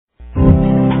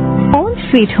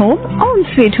sweet home, own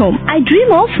sweet home. I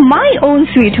dream of my own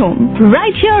sweet home.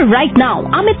 Right here, right now,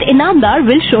 Amit Inamdar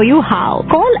will show you how.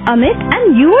 Call Amit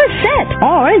and you are set.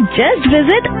 Or just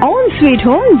visit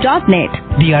ownsweethome.net.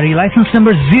 DRE license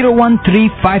number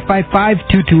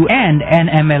 013555522 and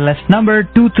NMLS number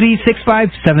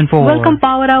 236574. Welcome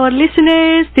Power Hour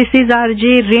listeners. This is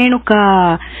RJ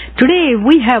Renuka. Today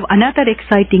we have another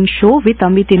exciting show with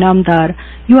Amit Inamdar.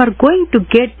 You are going to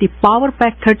get the Power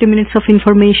Pack 30 minutes of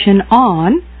information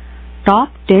on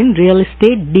top 10 real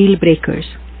estate deal breakers.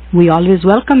 We always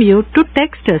welcome you to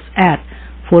text us at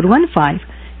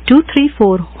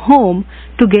 415-234-HOME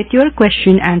to get your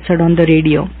question answered on the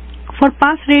radio. For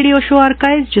past radio show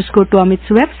archives, just go to Amit's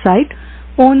website,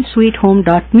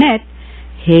 ownsweethome.net.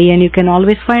 Hey, and you can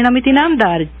always find Amit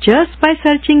Inamdar just by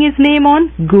searching his name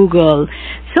on Google.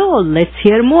 So, let's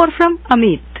hear more from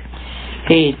Amit.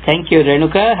 Hey, thank you,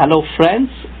 Renuka. Hello, friends.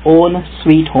 Own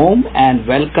Sweet Home and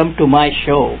welcome to my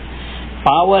show,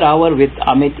 Power Hour with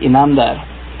Amit Inamdar.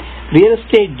 Real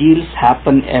estate deals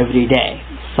happen every day.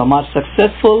 Some are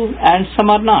successful and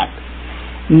some are not.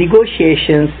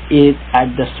 Negotiations is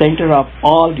at the center of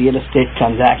all real estate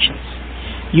transactions.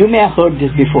 You may have heard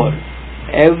this before.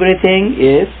 Everything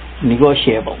is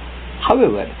negotiable.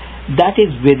 However, that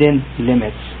is within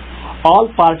limits. All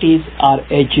parties are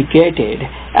educated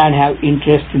and have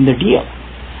interest in the deal.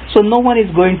 So no one is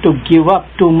going to give up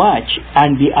too much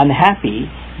and be unhappy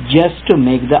just to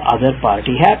make the other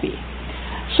party happy.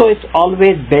 So it's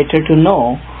always better to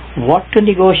know what to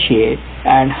negotiate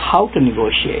and how to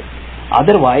negotiate.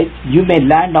 Otherwise, you may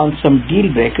land on some deal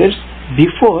breakers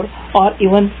before or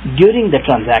even during the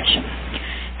transaction.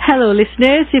 Hello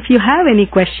listeners, if you have any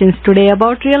questions today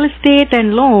about real estate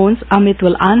and loans, Amit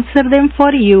will answer them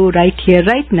for you right here,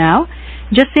 right now.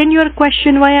 Just send your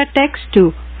question via text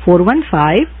to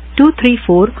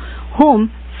 415-234-HOME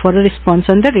for a response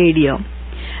on the radio.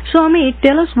 So Amit,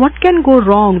 tell us what can go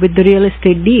wrong with the real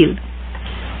estate deal?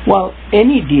 Well,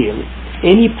 any deal,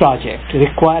 any project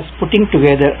requires putting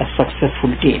together a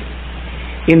successful team.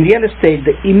 In real estate,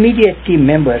 the immediate team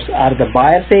members are the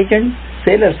buyer's agent,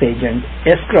 seller's agent,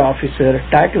 escrow officer,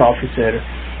 title officer,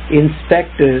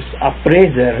 inspectors,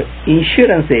 appraiser,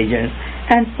 insurance agents,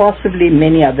 and possibly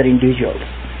many other individuals.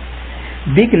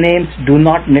 Big names do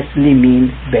not necessarily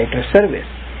mean better service.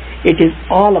 It is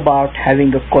all about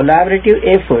having a collaborative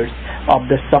effort of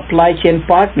the supply chain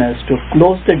partners to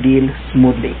close the deal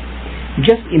smoothly.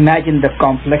 Just imagine the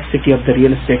complexity of the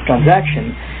real estate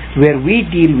transaction where we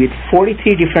deal with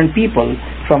 43 different people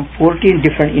from 14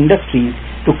 different industries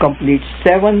to complete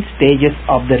 7 stages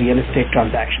of the real estate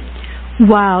transaction.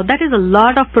 Wow, that is a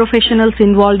lot of professionals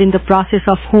involved in the process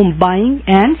of home buying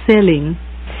and selling.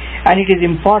 And it is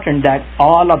important that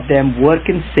all of them work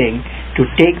in sync to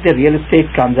take the real estate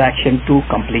transaction to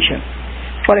completion.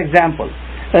 For example,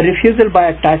 a refusal by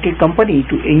a title company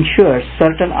to insure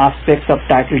certain aspects of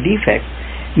title defects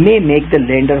may make the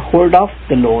lender hold off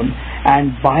the loan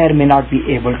and buyer may not be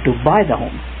able to buy the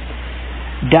home.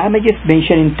 Damages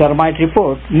mentioned in termite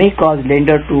report may cause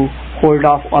lender to hold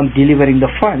off on delivering the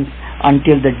funds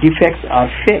until the defects are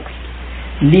fixed.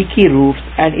 Leaky roofs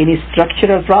and any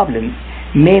structural problems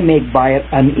may make buyer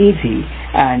uneasy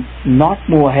and not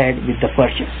move ahead with the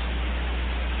purchase.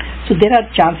 So there are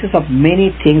chances of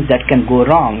many things that can go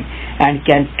wrong and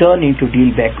can turn into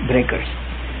deal breakers.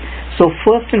 So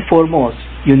first and foremost,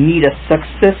 you need a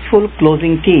successful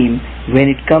closing team when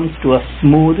it comes to a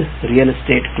smooth real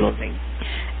estate closing.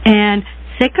 And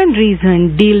second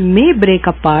reason deal may break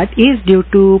apart is due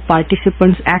to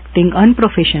participants acting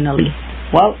unprofessionally.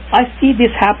 Well, I see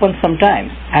this happen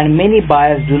sometimes, and many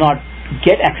buyers do not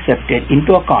get accepted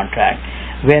into a contract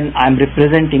when I'm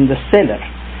representing the seller.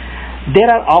 There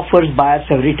are offers buyers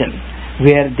have written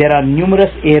where there are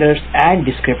numerous errors and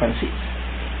discrepancies.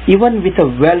 Even with a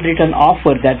well-written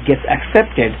offer that gets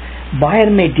accepted, buyer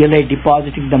may delay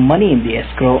depositing the money in the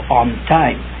escrow on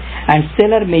time, and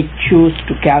seller may choose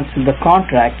to cancel the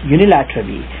contract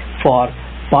unilaterally for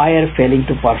buyer failing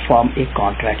to perform a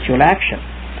contractual action.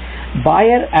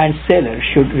 Buyer and seller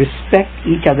should respect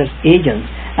each other's agents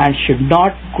and should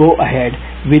not go ahead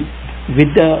with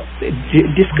the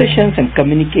discussions and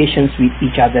communications with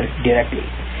each other directly.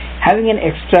 Having an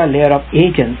extra layer of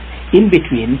agents in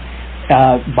between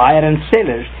buyer and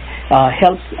sellers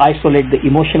helps isolate the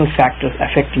emotional factors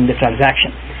affecting the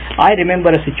transaction. I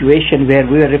remember a situation where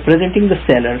we were representing the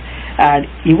seller, and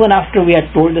even after we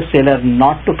had told the seller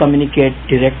not to communicate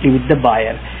directly with the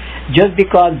buyer, just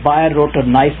because buyer wrote a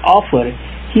nice offer,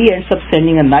 he ends up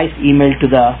sending a nice email to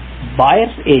the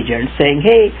buyer's agent saying,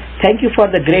 "Hey, thank you for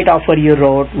the great offer you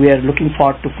wrote. We are looking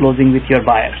forward to closing with your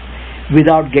buyers,"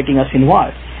 without getting us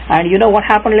involved. And you know what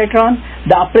happened later on?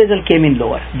 The appraisal came in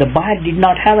lower. The buyer did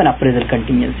not have an appraisal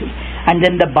contingency. And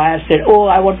then the buyer said, oh,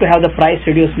 I want to have the price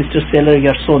reduced, Mr. Seller,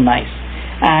 you're so nice.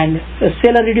 And the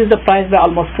seller reduced the price by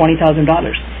almost $20,000,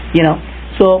 you know.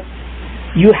 So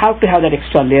you have to have that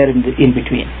extra layer in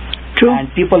between. True.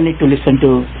 And people need to listen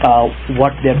to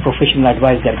what their professional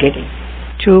advice they're getting.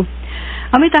 True.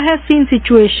 Amit, I have seen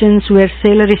situations where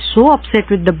seller is so upset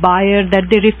with the buyer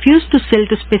that they refuse to sell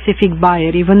to specific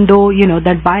buyer, even though, you know,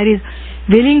 that buyer is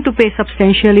willing to pay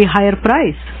substantially higher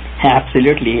price.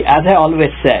 Absolutely. As I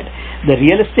always said, the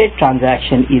real estate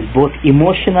transaction is both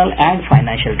emotional and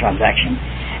financial transaction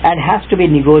and has to be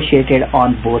negotiated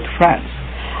on both fronts.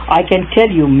 I can tell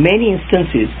you many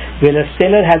instances where a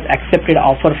seller has accepted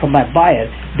offer from a buyer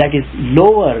that is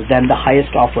lower than the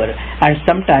highest offer and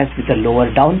sometimes with a lower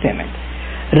down payment.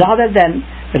 Rather than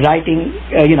writing,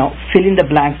 fill in the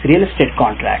blanks real estate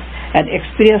contract, an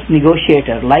experienced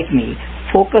negotiator like me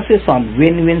focuses on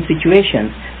win-win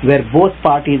situations where both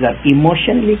parties are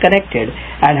emotionally connected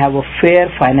and have a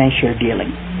fair financial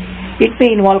dealing. It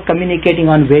may involve communicating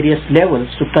on various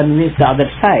levels to convince the other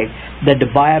side that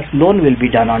the buyer's loan will be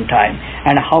done on time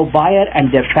and how buyer and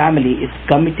their family is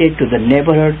committed to the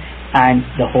neighborhood and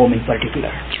the home in particular.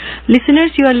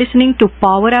 Listeners, you are listening to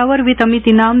Power Hour with Amit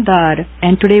Inamdar,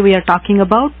 and today we are talking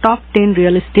about top 10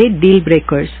 real estate deal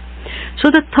breakers. So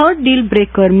the third deal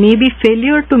breaker may be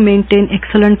failure to maintain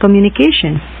excellent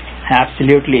communication.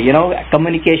 Absolutely.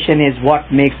 Communication is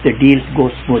what makes the deals go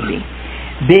smoothly.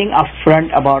 Being upfront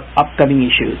about upcoming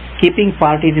issues, keeping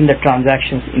parties in the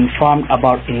transactions informed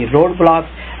about any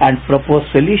roadblocks and proposed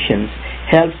solutions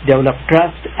helps develop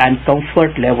trust and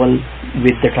comfort level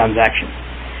with the transaction.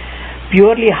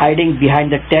 Purely hiding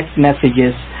behind the text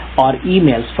messages or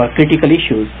emails for critical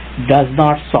issues does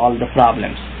not solve the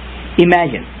problems.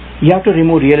 Imagine you have to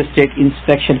remove real estate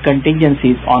inspection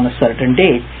contingencies on a certain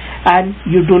date and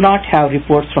you do not have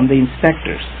reports from the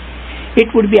inspectors. It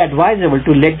would be advisable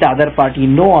to let the other party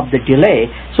know of the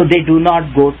delay so they do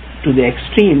not go to the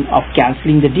extreme of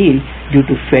cancelling the deal due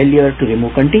to failure to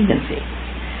remove contingency.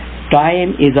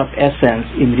 Time is of essence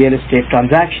in real estate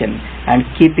transaction, and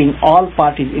keeping all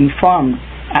parties informed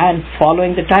and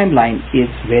following the timeline is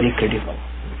very critical.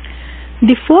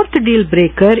 The fourth deal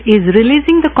breaker is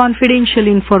releasing the confidential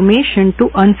information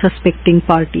to unsuspecting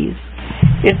parties.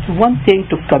 It's one thing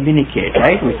to communicate,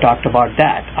 right? We talked about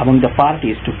that among the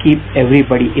parties to keep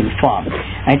everybody informed.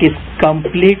 And it is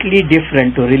completely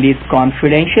different to release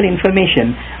confidential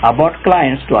information about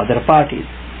clients to other parties.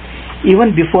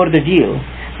 Even before the deal,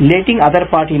 letting other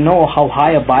party know how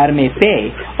high a buyer may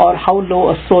pay or how low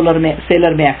a seller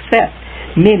may accept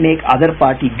may make other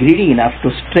party greedy enough to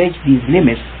stretch these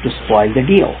limits to spoil the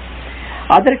deal.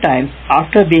 Other times,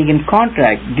 after being in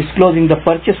contract, disclosing the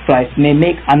purchase price may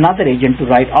make another agent to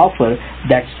write offer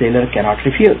that seller cannot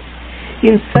refuse.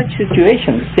 In such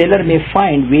situations, seller may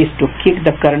find ways to kick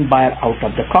the current buyer out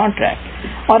of the contract,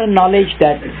 or a knowledge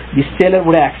that the seller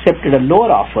would have accepted a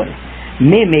lower offer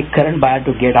may make current buyer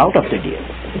to get out of the deal.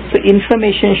 So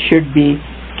information should be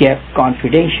kept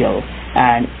confidential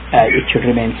and it should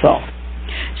remain so.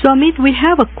 So Amit, we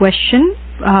have a question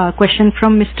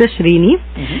from Mr. Srini.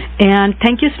 And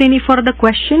thank you, Srini, for the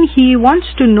question. He wants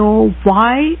to know,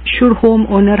 why should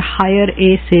homeowner hire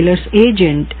a seller's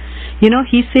agent?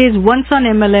 He says once on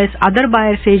MLS, other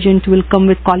buyer's agent will come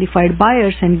with qualified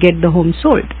buyers and get the home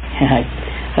sold.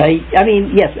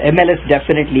 Yes, MLS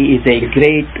definitely is a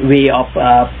great way of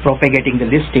propagating the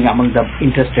listing among the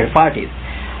interested parties.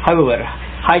 However,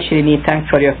 hi Srini, thanks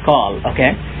for your call,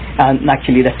 okay, and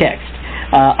actually the text.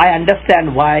 I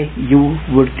understand why you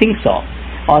would think so,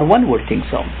 or one would think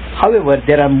so. However,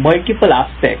 there are multiple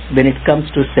aspects when it comes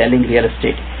to selling real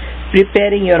estate.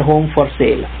 Preparing your home for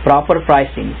sale, proper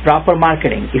pricing, proper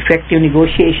marketing, effective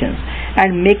negotiations,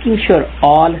 and making sure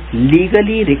all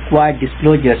legally required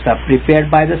disclosures are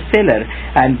prepared by the seller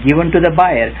and given to the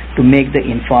buyer to make the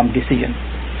informed decision.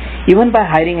 Even by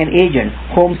hiring an agent,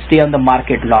 homes stay on the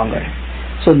market longer.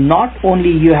 So not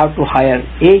only you have to hire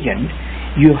agent,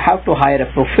 you have to hire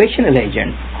a professional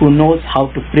agent who knows how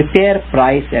to prepare,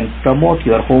 price, and promote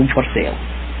your home for sale.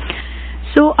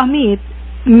 So Amit,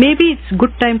 maybe it's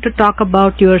good time to talk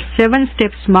about your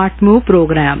 7-step Smart Move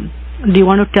program. Do you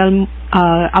want to tell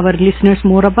our listeners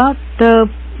more about the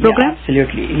program? Yeah,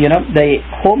 absolutely. The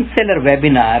home seller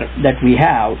webinar that we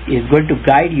have is going to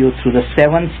guide you through the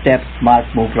 7-step Smart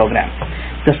Move program.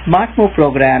 The Smart Move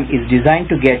program is designed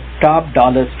to get top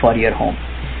dollars for your home.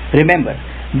 Remember,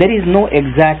 there is no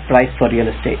exact price for real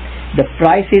estate. The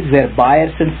price is where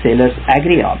buyers and sellers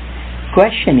agree on.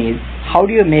 Question is, how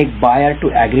do you make buyer to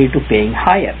agree to paying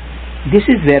higher? This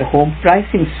is where home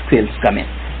pricing skills come in.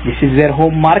 This is where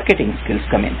home marketing skills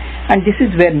come in, and this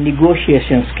is where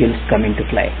negotiation skills come into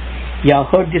play. You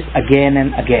have heard this again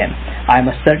and again. I am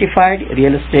a certified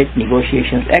real estate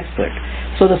negotiations expert.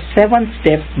 So the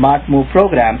 7-step Smart Move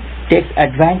program takes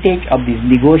advantage of these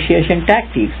negotiation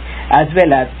tactics as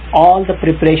well as all the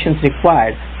preparations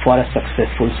required for a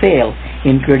successful sale,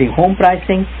 including home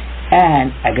pricing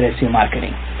and aggressive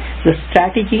marketing. The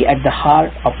strategy at the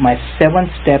heart of my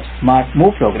 7-step Smart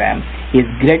Move program is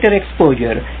greater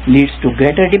exposure leads to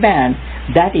greater demand,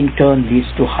 that in turn leads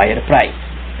to higher price.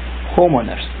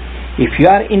 Homeowners, if you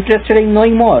are interested in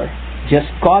knowing more, just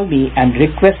call me and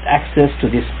request access to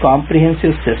this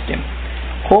comprehensive system.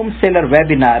 Home Seller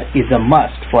Webinar is a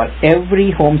must for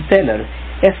every home seller,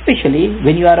 especially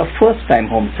when you are a first-time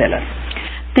home seller.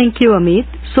 Thank you, Amit.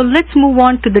 So let's move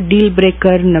on to the deal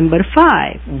breaker number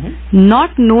 5.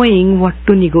 Not knowing what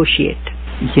to negotiate.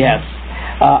 Yes.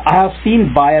 I have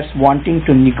seen buyers wanting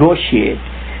to negotiate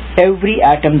every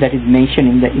item that is mentioned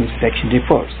in the inspection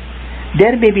reports.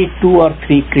 There may be 2 or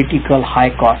 3 critical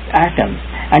high-cost items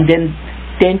and then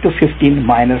 10 to 15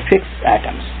 minor fixed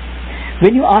items.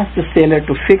 When you ask the seller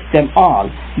to fix them all,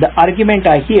 the argument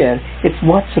I hear is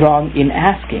what's wrong in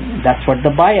asking. That's what the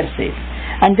buyer says.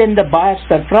 And then the buyer's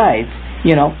surprise,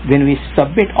 when we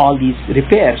submit all these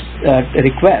repairs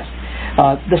requests,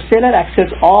 the seller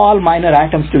accepts all minor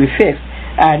items to be fixed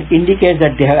and indicates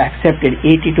that they have accepted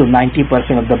 80 to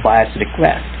 90% of the buyer's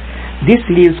request. This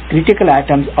leaves critical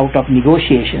items out of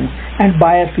negotiations and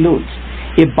buyers lose.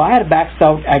 If buyer backs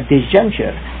out at this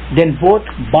juncture, then both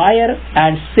buyer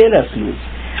and sellers lose.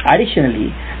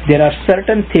 Additionally, there are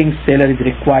certain things seller is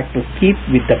required to keep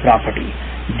with the property.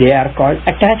 They are called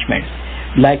attachments,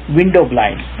 like window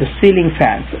blinds, the ceiling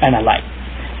fans, and alike.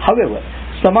 However,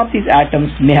 some of these items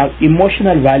may have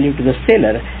emotional value to the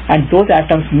seller, and those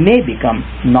items may become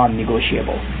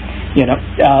non-negotiable.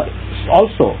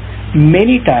 Also,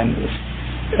 many times,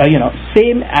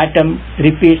 same item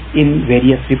repeats in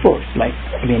various reports,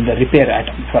 the repair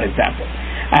item, for example.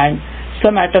 And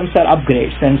some items are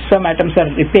upgrades, and some items are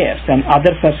repairs, and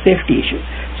others are safety issues.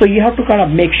 So you have to kind of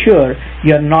make sure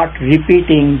you are not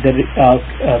repeating the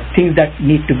things that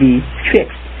need to be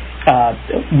fixed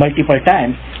multiple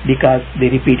times because they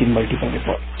repeat in multiple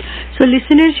reports. So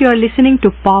listeners, you are listening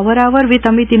to Power Hour with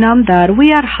Amit Inamdar.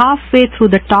 We are halfway through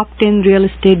the top 10 real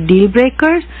estate deal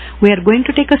breakers. We are going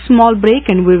to take a small break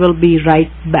and we will be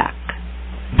right back.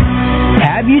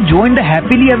 Have you joined the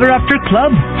Happily Ever After Club?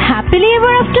 Happily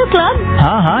Ever After Club?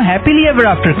 Happily Ever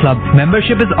After Club.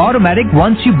 Membership is automatic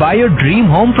once you buy your dream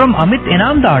home from Amit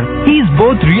Inamdar. He's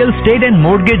both real estate and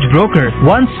mortgage broker.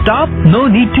 One stop, no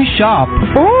need to shop.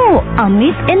 Oh,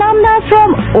 Amit Inamdar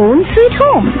from Own Sweet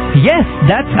Home. Yes,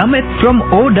 that's Amit from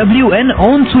OWN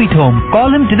Own Sweet Home.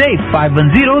 Call him today,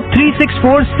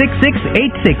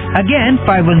 510-364-6686. Again,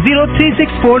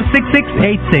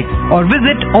 510-364-6686. Or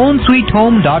visit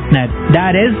ownsweethome.net.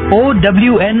 That is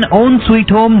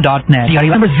ownsweethome.net.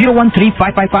 CRE number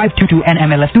 0135552 and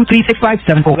MLS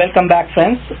 236574. Welcome back,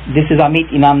 friends. This is Amit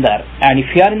Inamdar. And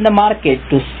if you are in the market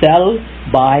to sell,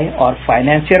 buy or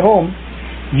finance your home,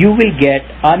 you will get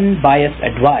unbiased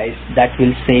advice that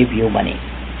will save you money.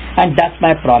 And that's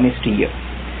my promise to you.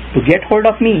 To get hold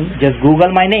of me, just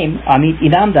Google my name, Amit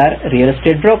Inamdar, real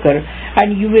estate broker,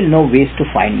 and you will know ways to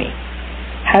find me.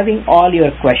 Having all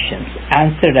your questions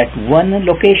answered at one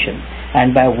location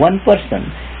and by one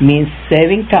person means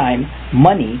saving time,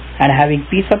 money, and having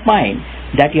peace of mind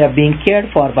that you are being cared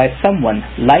for by someone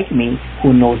like me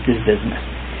who knows this business.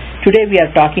 Today we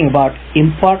are talking about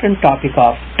important topic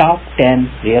of top 10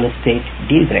 real estate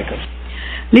deal breakers.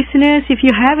 Listeners, if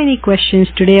you have any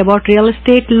questions today about real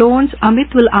estate loans,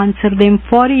 Amit will answer them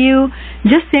for you.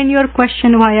 Just send your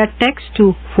question via text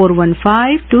to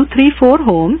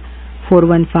 415-234-HOME,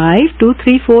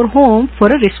 415-234-HOME for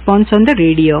a response on the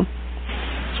radio.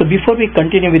 So before we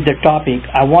continue with the topic,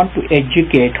 I want to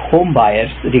educate home buyers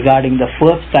regarding the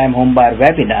first-time home buyer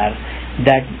webinar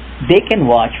that they can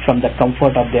watch from the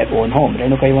comfort of their own home.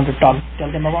 Renuka, you want to tell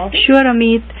them about it? Sure,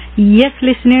 Amit. Yes,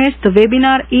 listeners, the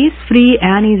webinar is free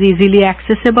and is easily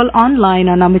accessible online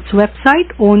on Amit's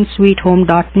website,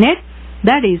 ownsweethome.net.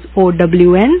 That is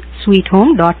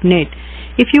OWNsweethome.net.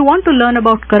 If you want to learn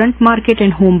about current market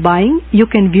and home buying, you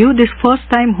can view this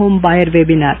first-time home buyer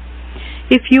webinar.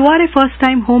 If you are a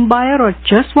first-time home buyer or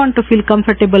just want to feel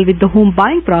comfortable with the home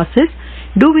buying process,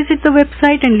 do visit the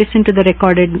website and listen to the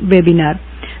recorded webinar.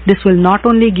 This will not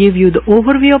only give you the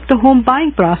overview of the home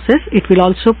buying process, it will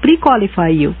also pre-qualify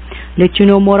you, let you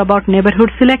know more about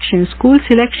neighborhood selections, school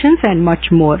selections, and much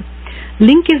more.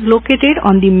 Link is located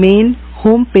on the main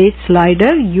home page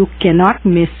slider. You cannot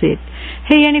miss it.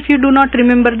 Hey, and if you do not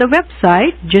remember the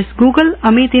website, just Google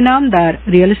Amit Inamdar,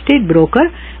 real estate broker,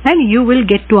 and you will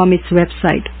get to Amit's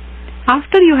website.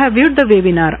 After you have viewed the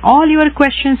webinar, all your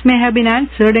questions may have been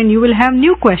answered and you will have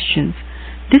new questions.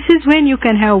 This is when you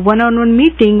can have one-on-one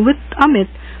meeting with Amit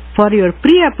for your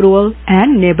pre-approval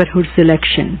and neighborhood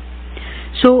selection.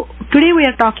 So today we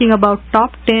are talking about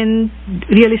top 10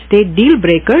 real estate deal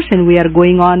breakers, and we are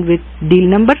going on with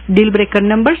deal breaker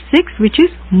number 6, which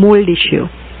is mold issue.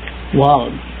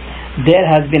 Wow. There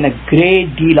has been a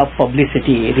great deal of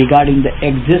publicity regarding the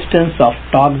existence of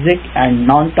toxic and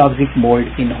non-toxic mold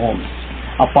in homes,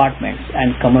 apartments,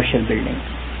 and commercial buildings.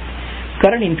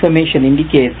 Current information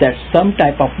indicates that some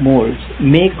type of molds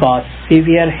may cause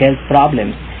severe health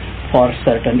problems for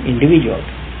certain individuals.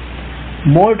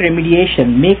 Mold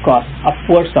remediation may cost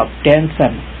upwards of tens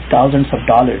and thousands of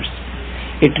dollars.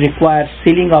 It requires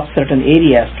sealing of certain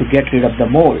areas to get rid of the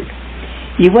mold.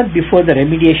 Even before the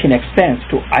remediation expense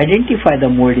to identify the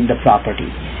mold in the property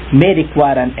may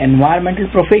require an environmental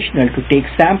professional to take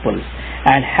samples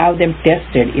and have them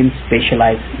tested in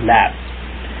specialized labs.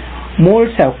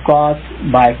 Molds are caused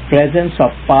by presence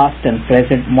of past and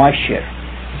present moisture,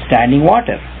 standing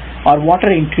water, or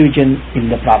water intrusion in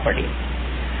the property.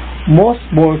 Most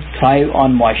molds thrive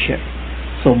on moisture,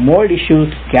 so mold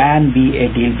issues can be a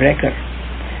deal breaker.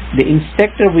 The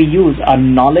inspector we use are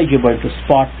knowledgeable to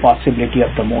spot possibility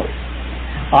of the mold.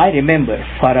 I remember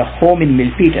for a home in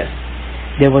Milpitas,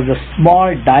 there was a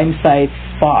small dime-sized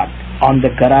spot on the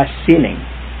garage ceiling,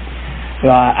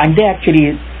 and they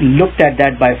actually looked at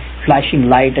that by flashing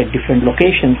light at different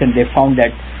locations, and they found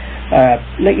that a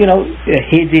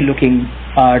hazy-looking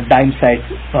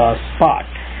dime-sized spot,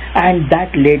 and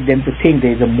that led them to think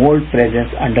there is a mold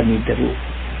presence underneath the roof.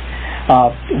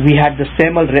 We had the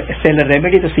seller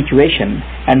remedy the situation,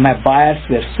 and my buyers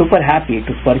were super happy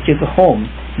to purchase a home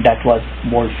that was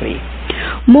mold free.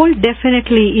 Mold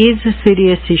definitely is a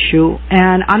serious issue,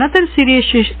 and another serious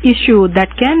issue that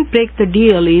can break the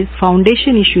deal is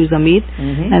foundation issues, Amit,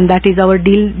 and that is our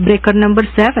deal breaker number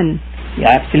 7.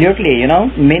 Yeah, absolutely.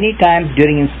 Many times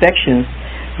during inspections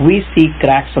we see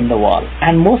cracks on the wall,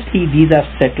 and mostly these are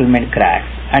settlement cracks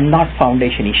and not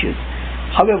foundation issues.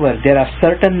 However, there are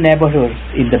certain neighborhoods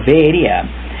in the Bay Area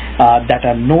that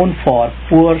are known for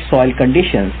poor soil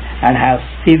conditions and have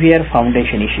severe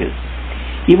foundation issues.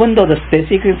 Even though the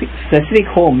specific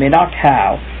home may not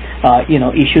have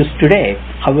issues today,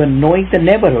 however, knowing the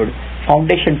neighborhood,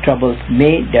 foundation troubles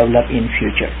may develop in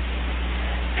future.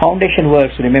 Foundation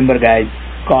works, remember guys,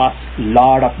 cost a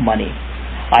lot of money.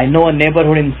 I know a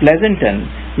neighborhood in Pleasanton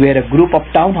where a group of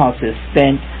townhouses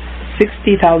spent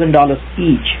 $60,000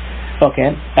 each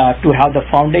to have the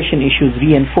foundation issues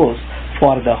reinforced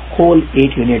for the whole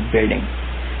 8-unit building.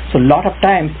 So a lot of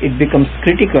times it becomes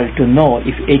critical to know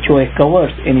if HOA covers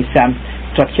any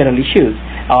structural issues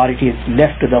or it is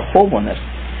left to the homeowners.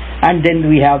 And then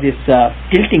we have this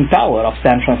tilting tower of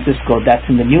San Francisco that's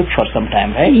in the news for some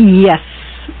time, right? Yes.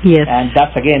 And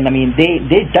that's again,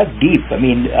 they dug deep,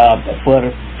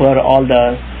 for all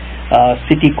the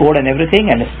city code and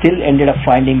everything, and still ended up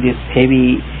finding this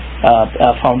heavy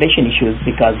foundation issues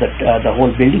because the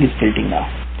whole building is tilting now.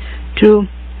 True.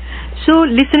 So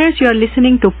listeners, you are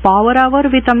listening to Power Hour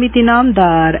with Amit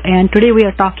Inamdar, and today we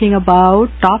are talking about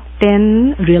top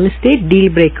 10 real estate deal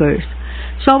breakers.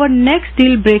 So our next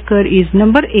deal breaker is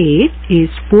number 8, is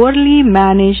poorly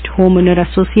managed homeowner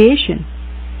association.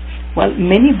 Well,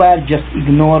 many buyers just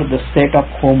ignore the set of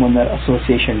homeowner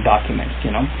association documents,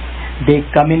 They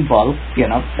come in bulk,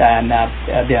 and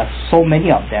there are so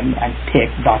many of them and thick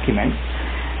documents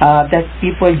that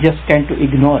people just tend to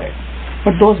ignore it.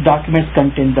 But those documents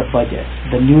contain the budget,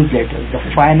 the newsletters, the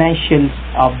financials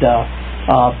of the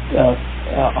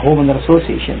homeowner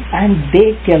association, and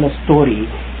they tell a story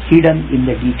hidden in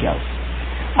the details.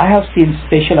 I have seen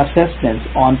special assessments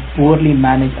on poorly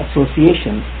managed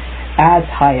associations as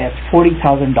high as $40,000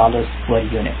 per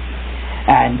unit,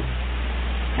 and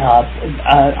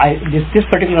this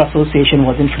particular association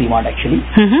was in Fremont actually,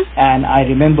 and I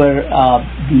remember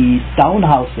the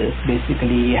townhouses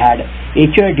basically had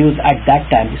HOA dues at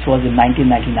that time. This was in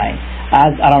 1999,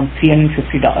 as around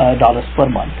 $350 per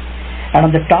month, and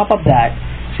on the top of that,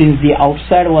 since the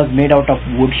outside was made out of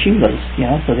wood shingles,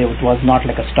 so it was not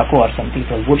like a stucco or something,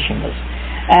 it was wood shingles,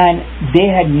 and they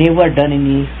had never done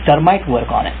any termite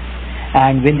work on it.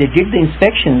 And when they did the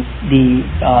inspections, the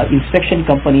inspection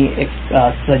company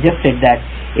suggested that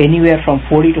anywhere from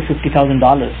 $40,000 to $50,000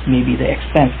 may be the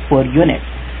expense per unit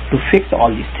to fix all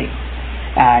these things,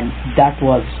 and that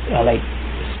was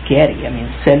scary.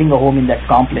 Selling a home in that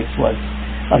complex was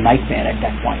a nightmare at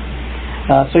that point.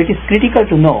 So it is critical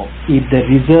to know if the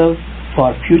reserve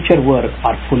for future work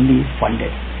are fully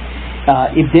funded.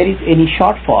 If there is any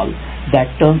shortfall, that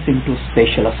turns into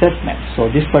special assessment. So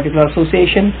this particular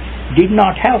association did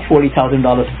not have $40,000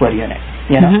 per unit.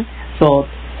 So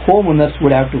homeowners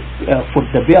would have to foot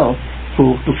the bill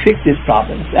to fix these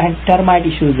problems. And termite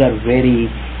issues are very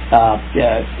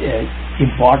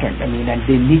important. And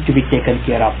they need to be taken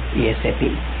care of ASAP.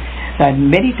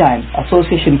 And many times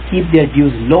associations keep their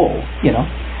dues low,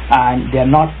 and they are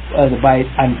not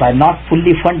by not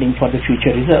fully funding for the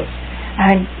future reserves.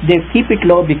 And they keep it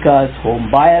low because home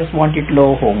buyers want it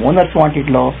low, homeowners want it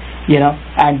low,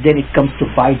 and then it comes to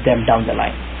bite them down the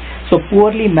line. So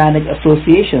poorly managed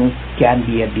associations can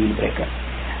be a deal breaker.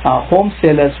 Home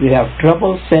sellers will have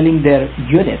trouble selling their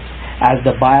units as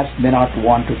the buyers may not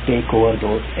want to take over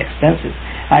those expenses.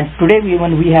 And today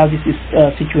even we have this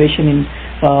situation in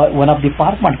one of the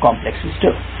apartment complexes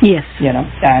too. Yes.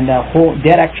 And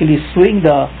they're actually suing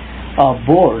the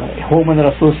board, homeowner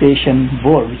association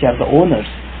board, which are the owners.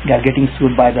 They are getting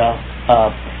sued by the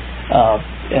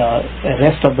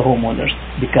rest of the homeowners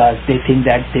because they think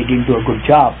that they didn't do a good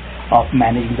job of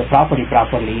managing the property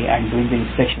properly and doing the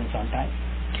inspections on time.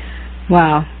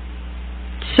 Wow.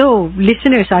 So,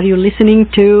 listeners, are you listening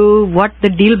to what the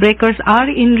deal breakers are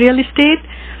in real estate?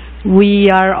 We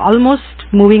are almost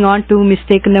moving on to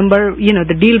mistake number,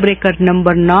 the deal breaker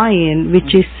number 9,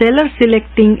 which is seller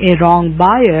selecting a wrong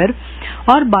buyer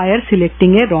or buyer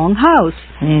selecting a wrong house.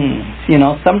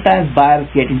 Sometimes buyers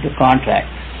get into contract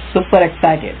super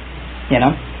excited,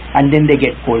 and then they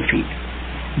get cold feet.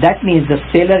 That means the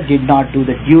seller did not do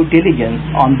the due diligence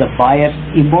on the buyer's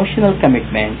emotional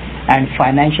commitment and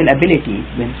financial ability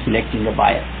when selecting a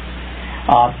buyer.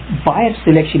 Buyer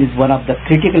selection is one of the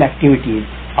critical activities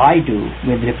I do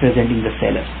when representing the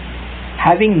sellers.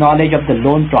 Having knowledge of the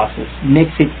loan process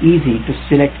makes it easy to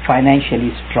select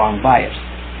financially strong buyers.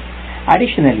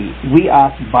 Additionally, we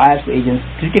ask buyers agents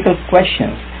critical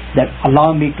questions that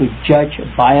allow me to judge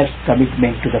buyers'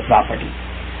 commitment to the property.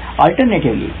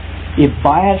 Alternatively, if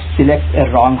buyer selects a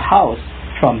wrong house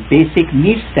from basic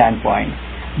needs standpoint,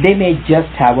 they may just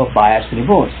have a buyer's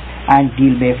remorse and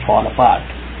deal may fall apart.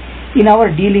 In our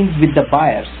dealings with the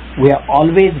buyers, we have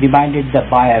always reminded the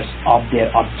buyers of their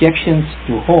objections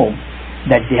to home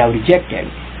that they have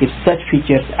rejected if such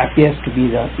features appears to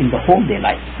be in the home they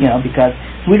like, because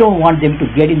we don't want them to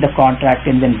get in the contract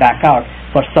and then back out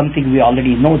for something we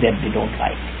already know that they don't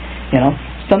like.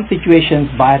 Some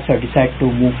situations buyers have decided to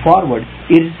move forward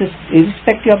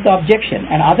irrespective of the objection,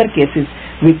 and other cases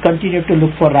we continue to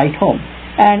look for right home.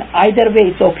 And either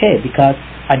way it's okay because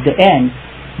at the end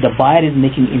the buyer is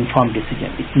making informed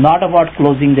decision. It's not about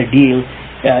closing the deal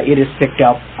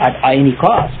irrespective of at any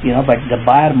cost, but the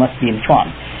buyer must be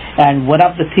informed. And one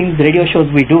of the things radio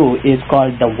shows we do is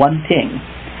called The One Thing,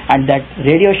 and that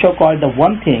radio show called The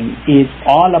One Thing is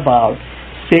all about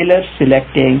sellers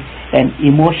selecting an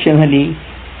emotionally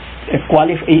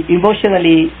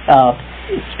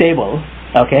stable,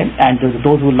 and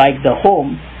those who like the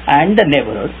home and the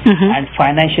neighborhood, and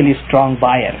financially strong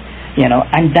buyer.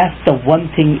 And that's the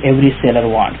one thing every seller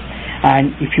wants.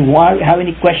 And if you have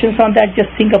any questions on that, just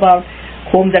think about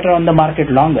homes that are on the market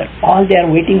longer. All they are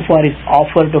waiting for is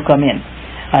offer to come in.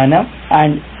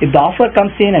 And if the offer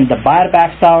comes in and the buyer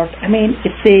backs out,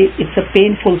 it's a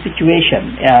painful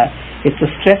situation. It's a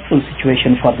stressful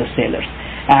situation for the sellers.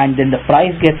 And then the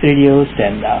price gets reduced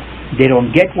and they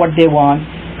don't get what they want,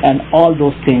 and all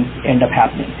those things end up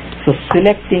happening. So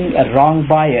selecting a wrong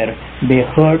buyer may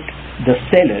hurt the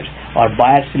sellers, or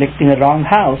buyer selecting a wrong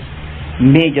house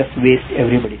may just waste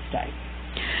everybody's time.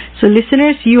 So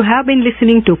listeners, you have been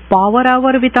listening to Power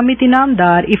Hour with Amit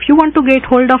Inamdar. If you want to get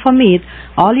hold of Amit,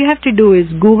 all you have to do is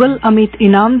Google Amit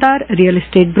Inamdar Real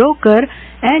Estate Broker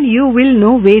and you will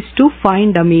know ways to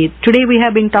find Amit. Today we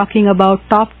have been talking about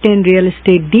top 10 real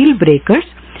estate deal breakers,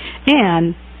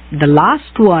 and the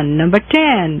last one, number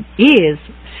 10, is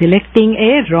selecting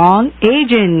a wrong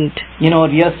agent.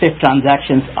 Real estate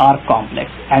transactions are complex,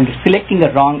 and selecting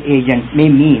a wrong agent may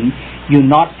mean you're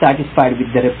not satisfied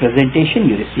with the representation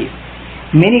you receive.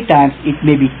 Many times it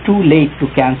may be too late to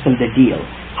cancel the deal.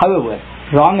 However,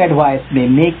 wrong advice may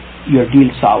make your deal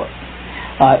sour.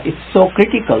 It's so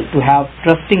critical to have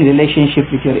trusting relationship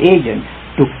with your agent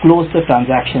to close the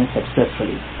transaction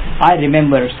successfully. I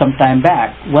remember some time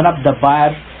back, one of the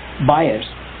buyers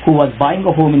who was buying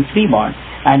a home in Fremont,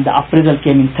 and the appraisal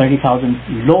came in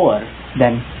 $30,000 lower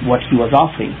than what he was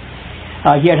offering.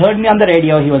 He had heard me on the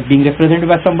radio. He was being represented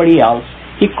by somebody else.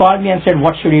 He called me and said,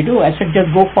 what should he do? I said,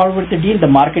 just go forward with the deal. The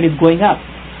market is going up.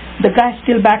 The guy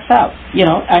still backs out,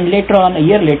 and later on, a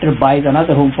year later, buys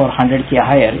another home for $100K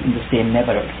higher in the same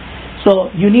neighborhood. So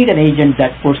you need an agent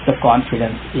that puts the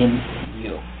confidence in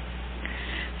you.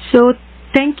 So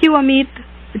thank you, Amit.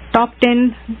 Top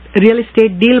 10 real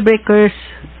estate deal breakers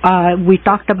we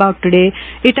talked about today.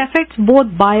 It affects both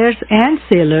buyers and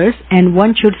sellers, and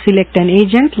one should select an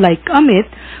agent like Amit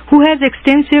who has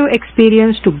extensive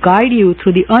experience to guide you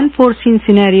through the unforeseen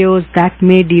scenarios that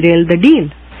may derail the deal.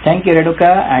 Thank you, Renuka,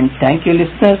 and thank you,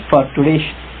 listeners, for today's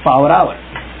Power Hour.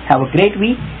 Have a great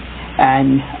week,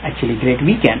 and actually great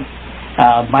weekend.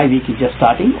 My week is just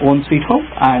starting, Own Sweet Home,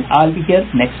 and I'll be here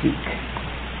next week.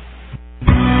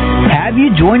 Have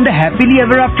you joined the Happily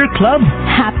Ever After Club?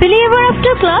 Happily Ever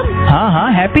After Club?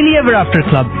 हाँ, Happily Ever After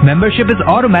Club. Membership is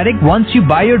automatic once you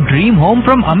buy your dream home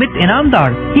from Amit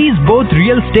Inamdar. He is both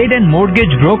real estate and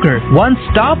mortgage broker. One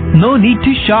stop, no need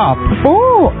to shop.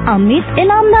 Oh, Amit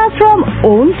Inamdar from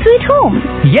Own Sweet Home.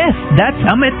 Yes, that's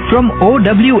Amit from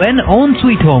OWN Own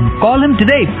Sweet Home. Call him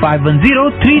today,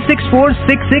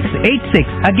 510-364-6686.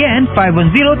 Again,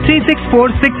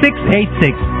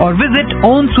 510-364-6686. Or visit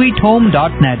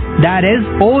ownsweethome.net. That is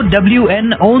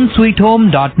OWN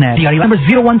ownsweethome.net. DRU number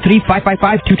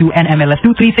 0135552 and MLS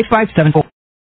 236574.